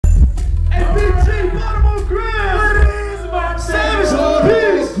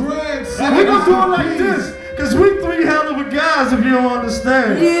you don't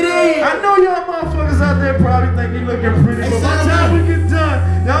understand. Yeah, I know y'all motherfuckers out there probably think they looking pretty, but by the time we get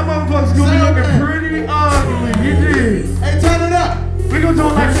done, y'all motherfuckers gonna be looking pretty ugly. You dig? Hey, turn it up. We gonna do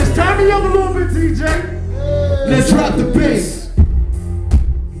it like this. Turn me up a little bit, DJ. Let's drop the bass.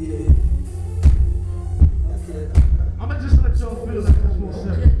 I'ma just let y'all feel like this for a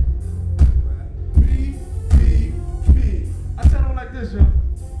second. B.P.P. I tell them like this, yo.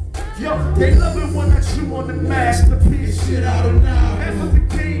 Yo, they love it when I chew on the masterpiece. Shit out of now. Half of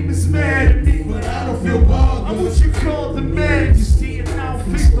the game is mad at me, But I don't feel bothered. I'm what you call the man. You see it now,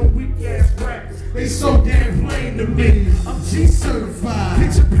 fix the weak ass raps. They so damn plain to me. I'm G certified,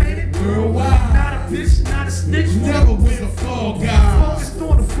 picture painted, Worldwide. not a bitch, not a snitch. Never was a fall guy. Focused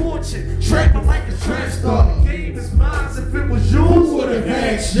on the fortune, track my like a trash star. The game is mine. If it was yours, Who would've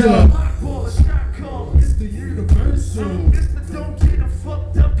asked ya? My ball, a shot call. It's the universal. Mr. Don't get him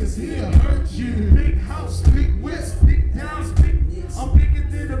fucked up, cause He'll hurt you. big house, big whips, big downs, big. I'm bigger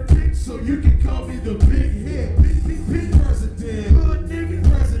than a pig, So you can call me the big hit. B.P.P. President. Hood nigga,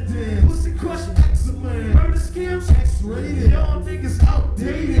 President. pussy crush, Excellent. murder skills, X-rated. y'all niggas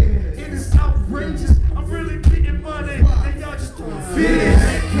outdated. It is outrageous. I'm really getting money, and y'all just throwing Fitted.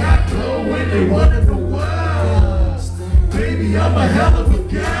 Got glow when they wanted the world. Baby, I'm a hell of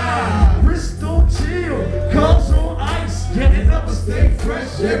a guy. wrist don't chill, cars on ice, getting up and stay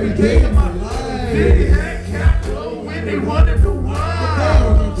fresh Every day of my life. Big head cap low when they wanted the world. I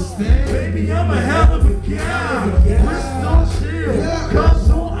don't understand. Baby, I'm a hell of a guy. Wrist don't chill, cars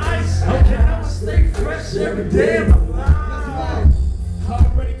on ice, getting up and stay fresh every day of my life.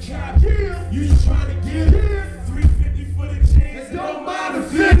 Already capped. You just trying to get it. 350 for the chance. Don't mind the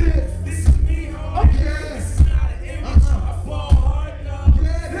fitted. This is me, homie. Okay. This is not an image. I ball hard, though.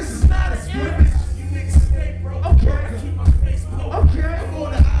 This is not a scrimmage. You niggas stay broke. Okay. I keep my face broke. Okay. I'm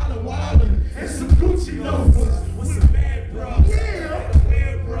on the Island Wildin' and some Gucci loafers with some bad bros. Yeah.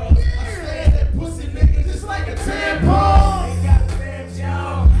 Weird bros. I stay at that pussy nigga just like a tampon. Ain't got the damn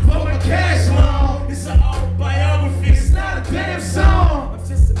job, but my cash long. It's an autobiography. It's not a damn song. I'm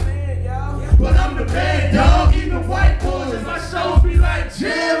just a man, y'all. But I'm the man, dog. Even white boys in my shows be like,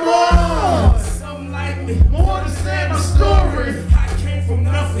 jam on. Something like me. More understand my story. I came from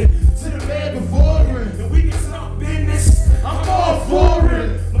nothing to the man before it. And we can talk business. I'm all for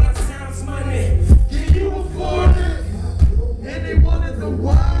it. My time's money. Can you afford it? And they wanted the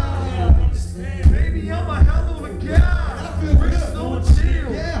wild. Understand? Baby, I'm a hell of a guy. Wrist don't chill,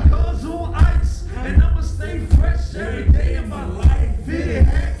 cars on ice, and I'ma stay fresh every day of my life. Fitted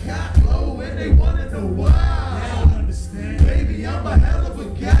hat, cop low, and they wanted the wild. I don't understand. Baby, I'm a hell of a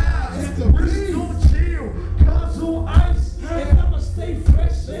guy. It's the Wrist don't chill, cars on ice, and I'ma stay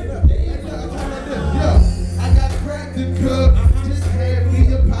fresh every day of my life. I got cracked and cooked. Just hand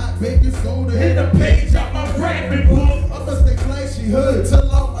me a pot, baking soda. Hit the page out my rapping book. I'ma stay flashy hood till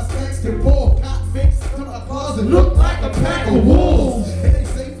all my stacks can pull. Cop fix to my closet, look like a pack of wolves. It ain't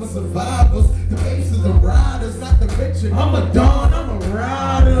safe for survivors. The aces are riders, not the mention. I'm a don, I'm a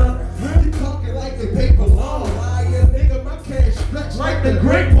rider. You talking like they paper long, liar. Nigga, my cash stretch like the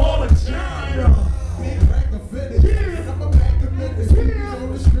Great Wall of China. Big rack of fitted. I'm a pack of minutes.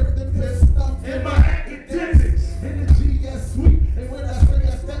 On the script and pissed off. In my academics, In the GS suite, and when I say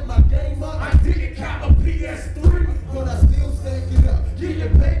I step my game up, I didn't cop a PS3. but I still stack it up.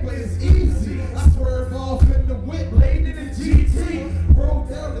 Getting paper is easy. I swerve off in the whip, laid in the GT. Roll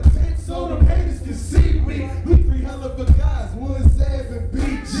down the tent so them haters can see me. We three hell of a guys, Wood, Sav, and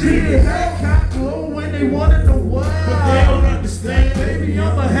BG. Fitted hat, cop low, when they wanted the wild. But they don't understand. Baby,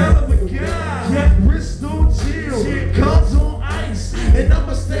 I'm a hell of a guy. Wrist don't chill, cars on ice, and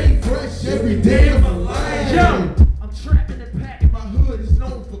I'ma stay fresh every day of my life. Yo, I'm trapping and packing. My hood is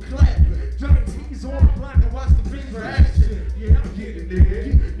known for clapping. Johnny T's on the block and watch the big for action. Yeah, I'm getting there.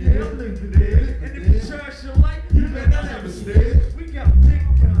 Yeah, I'm living there. And if you charge your life, you better never stay. We got big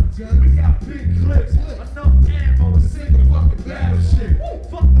guns, we got big clips, enough ammo to sink a fucking battleship.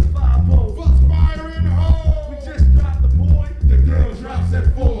 Fuck the 5-0. Fuck fire in the hole. We just dropped the boy. The girl drops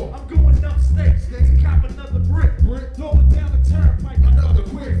at 4. I'm going upstate to cop another brick. Throw it down the turnpike, Another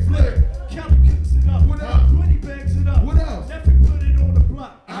quick flip. County cooks it up. What else? 20 bags it up. What else? Never put it on the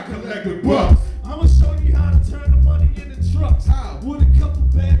block. I collect the bucks. I'ma show you how to turn the money into trucks. How? With a couple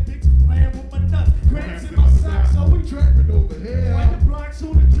bad bitches playing with my nuts. Grams in my socks, so we Trapping over here. when the blocks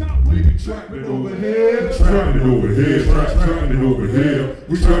on the drop, we be Trapping over here. Trapping over here, trapping over here.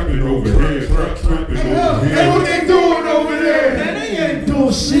 We trapping over here, trapping Hey, over hey, what here. they doing over there? Man, they ain't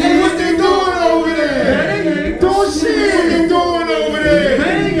doing shit. Hey, what they doing over there? Man, they ain't doing What shit. they doing over there?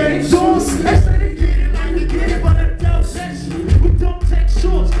 Man, they ain't doing shit. They say they get it like they get it, but it don't take shit. We don't take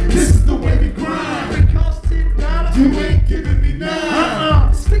shorts. This is the way we grind. It costs $10. You ain't giving me nothing.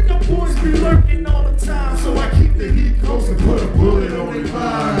 with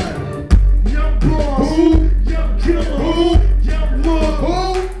mine. Young boss, young killer, young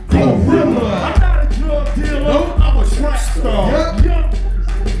lord, gorilla. I'm not a drug dealer, I'm a track star. Young,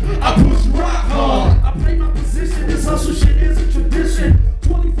 I push rock hard. I play my position, this hustle shit is a tradition.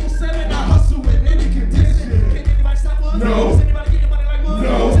 24/7, I hustle in any condition. Can anybody stop us? No. Is anybody getting money like mud?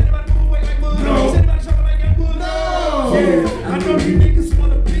 No. Is anybody moving weight like mud? No. Is anybody shopping like young mud? No. Yeah, I know you niggas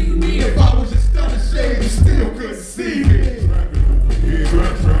wanna beat me. If I was just stunning shade, you still couldn't see me.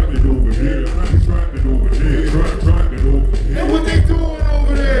 Trapping over here, trapping over there, trapping over here. And what they doing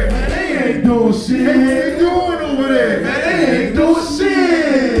over there? Man, they ain't doing shit.